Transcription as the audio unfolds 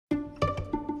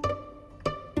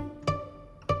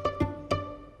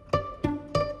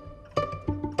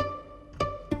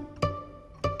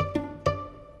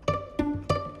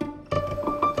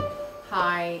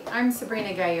Hi, I'm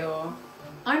Sabrina Ghayour.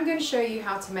 I'm going to show you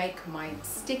how to make my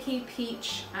sticky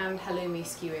peach and halloumi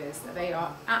skewers. They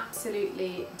are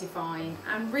absolutely divine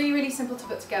and really simple to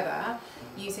put together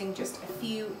using just a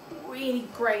few really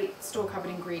great store-covered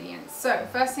ingredients. So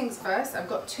first things first, I've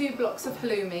got 2 blocks of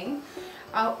halloumi.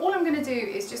 All I'm going to do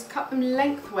is just cut them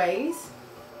lengthways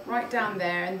right down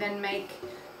there and then make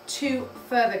 2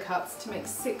 further cuts to make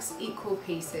 6 equal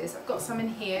pieces. I've got some in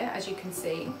here, as you can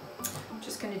see. I'm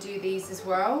just going to do these as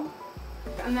well.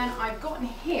 And then I've got in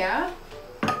here,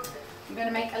 I'm going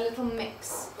to make a little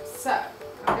mix. So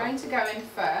I'm going to go in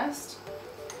first.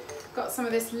 Got some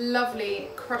of this lovely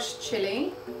crushed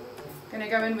chili. Going to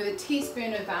go in with a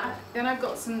teaspoon of that. Then I've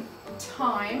got some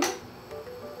thyme.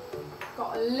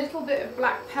 Got a little bit of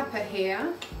black pepper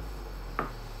here.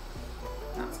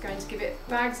 That's going to give it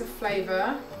bags of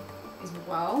flavour as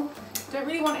well. Don't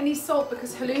really want any salt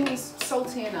because halloumi's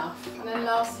salty enough. And then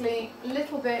lastly, a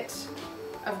little bit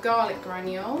of garlic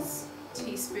granules, a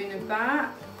teaspoon of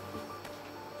that.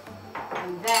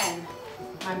 And then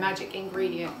my magic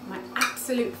ingredient, my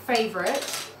absolute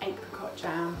favourite, apricot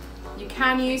jam. You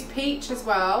can use peach as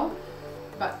well,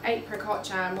 but apricot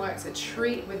jam works a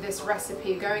treat with this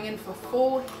recipe. Going in for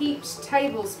 4 heaped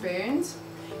tablespoons.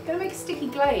 Gonna make a sticky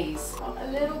glaze. Got a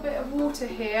little bit of water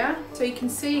here. So you can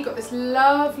see you've got this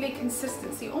lovely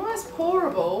consistency, almost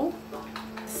pourable.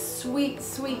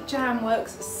 Sweet jam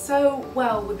works so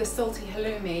well with the salty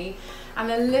halloumi, and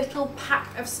the little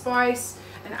pack of spice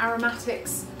and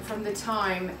aromatics from the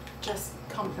thyme just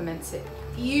complements it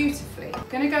beautifully. I'm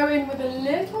gonna go in with a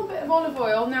little bit of olive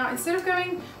oil. Now, instead of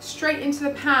going straight into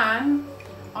the pan,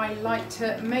 I like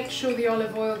to make sure the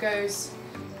olive oil goes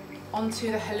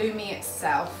onto the halloumi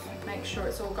itself. Make sure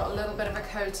it's all got a little bit of a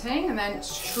coating, and then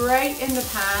straight in the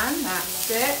pan. That's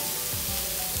it.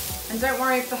 And don't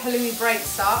worry if the halloumi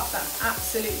breaks up, that's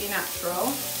absolutely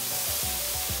natural.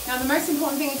 Now the most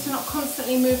important thing is to not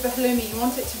constantly move the halloumi. You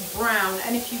want it to brown,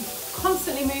 and if you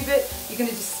constantly move it, you're going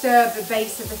to disturb the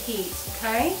base of the heat,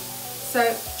 okay?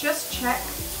 So just check.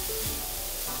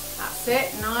 That's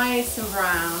it, nice and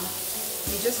brown.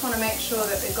 You just want to make sure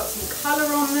that they've got some colour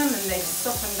on them and they've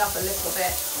softened up a little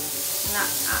bit, and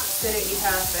that's absolutely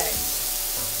perfect.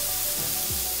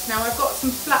 Now I've got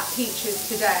some flat peaches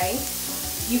today.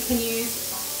 You can use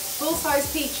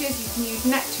full-size peaches, you can use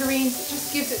nectarines. It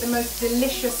just gives it the most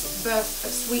delicious burst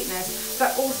of sweetness.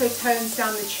 That also tones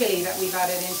down the chili that we've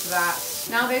added into that.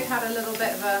 Now they've had a little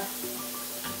bit of a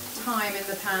time in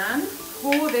the pan,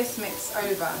 pour this mix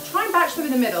over. Try and batch them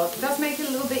in the middle, it does make it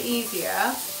a little bit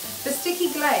easier. The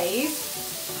sticky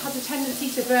glaze has a tendency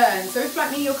to burn, so if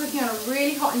like me you're cooking on a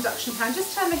really hot induction pan,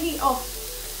 just turn the heat off.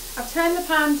 I've turned the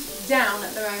pan down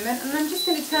at the moment, and I'm just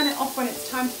going to turn it off when it's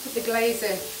time to put the glaze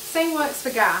in. Same works for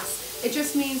gas. It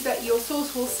just means that your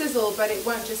sauce will sizzle, but it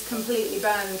won't just completely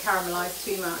burn and caramelise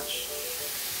too much.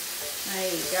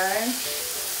 There you go.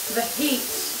 The heat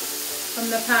from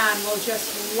the pan will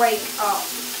just wake up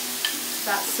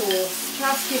that sauce.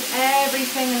 Just give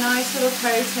everything a nice little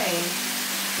coating.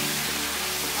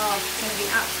 Oh, it's going to be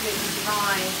absolutely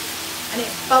divine. And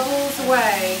it bubbles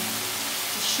away.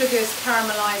 Sugars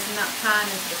caramelise in that pan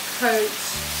into the coat.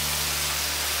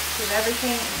 Give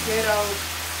everything a good old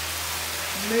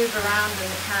move around in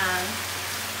the pan.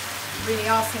 Really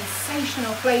are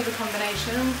sensational flavour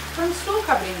combinations from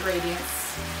store-covered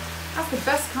ingredients. That's the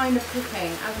best kind of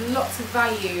cooking. Adds lots of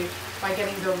value by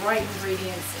getting the right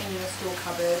ingredients in your store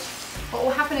cupboard. What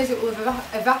will happen is it will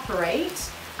evaporate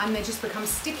and they just become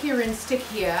stickier and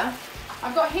stickier.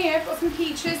 I've got some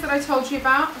peaches that I told you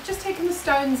about. I've just taken the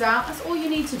stones out. That's all you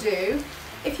need to do.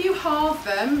 If you halve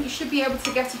them, you should be able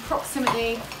to get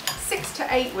approximately 6 to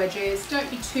 8 wedges. Don't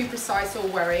be too precise or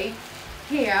worry.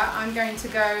 Here, I'm going to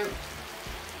go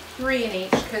 3 in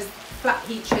each because flat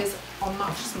peaches are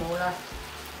much smaller.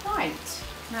 Right,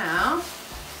 now,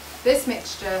 this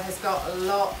mixture has got a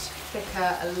lot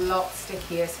thicker, a lot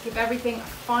stickier. So give everything a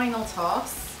final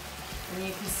toss. And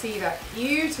you can see that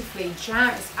beautifully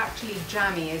it's actually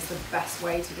jammy is the best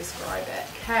way to describe it.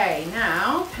 Okay,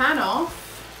 now pan off.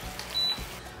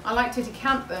 I like to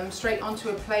decant them straight onto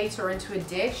a plate or into a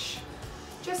dish,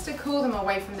 just to cool them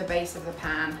away from the base of the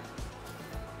pan.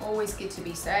 Always good to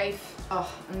be safe.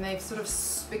 Oh, and they've sort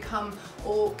of become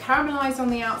all caramelized on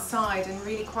the outside and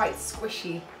really quite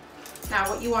squishy. Now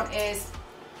what you want is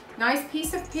nice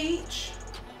piece of peach,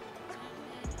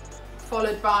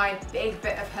 followed by a big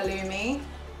bit of halloumi,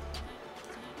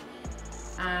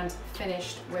 and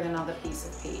finished with another piece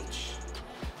of peach.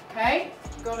 Okay,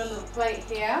 got a little plate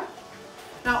here.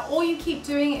 Now all you keep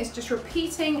doing is just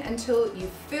repeating until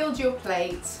you've filled your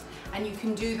plate and you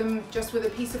can do them just with a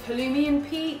piece of halloumi and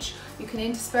peach. You can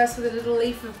intersperse with a little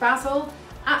leaf of basil.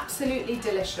 Absolutely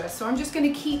delicious. So I'm just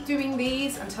going to keep doing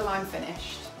these until I'm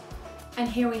finished. And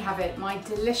here we have it, my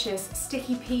delicious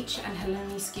sticky peach and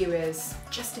halloumi skewers.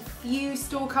 Just a few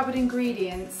store-cupboard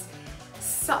ingredients,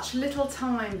 such little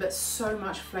time but so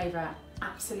much flavour.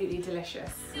 Absolutely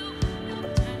delicious.